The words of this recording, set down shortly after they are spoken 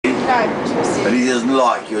And he doesn't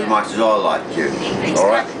like you as much as I like you.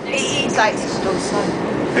 Alright? He likes his daughter.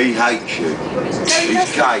 He hates you.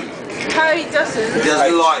 He's gay. No, he doesn't. He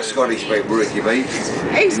doesn't like Scottish people, Ricky B.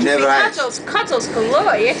 He's never had. Cuddles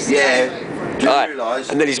galore, yes. Yeah. Do you realise?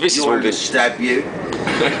 And then his missus will just stab you.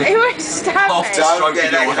 He won't stab me. Don't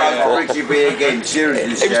get that close to Ricky B again,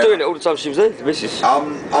 seriously. He was doing it all the time she was there, the missus.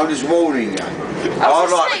 I'm just warning you.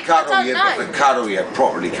 I'd like to cuddle you, but cuddle you,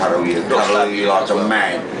 properly cuddle you like a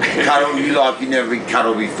man. Cuddle you like you've never been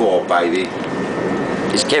cuddled before, baby.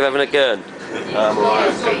 Is Kev having a gurn? I'm a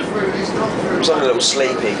little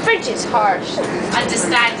sleepy. Frigid's harsh.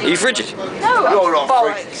 Understanding. Are you frigid? No, You're not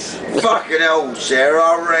bollocks. frigid. Fucking hell, Sarah,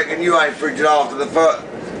 I reckon you ain't frigid after the first.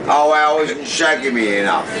 Oh, Al isn't shagging me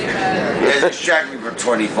enough. He hasn't shagged me for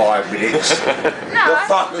 25 minutes. No. The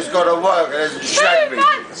fucker's got to work and hasn't shagged me.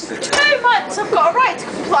 2 months, I've got a right to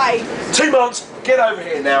complain. 2 months, get over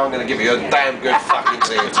here now, I'm going to give you a damn good fucking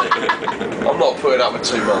TNT. I'm not putting up with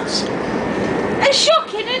 2 months. It's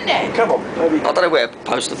shocking, isn't it? Come on, baby. I don't know where to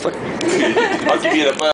post the fuck. I'll give you the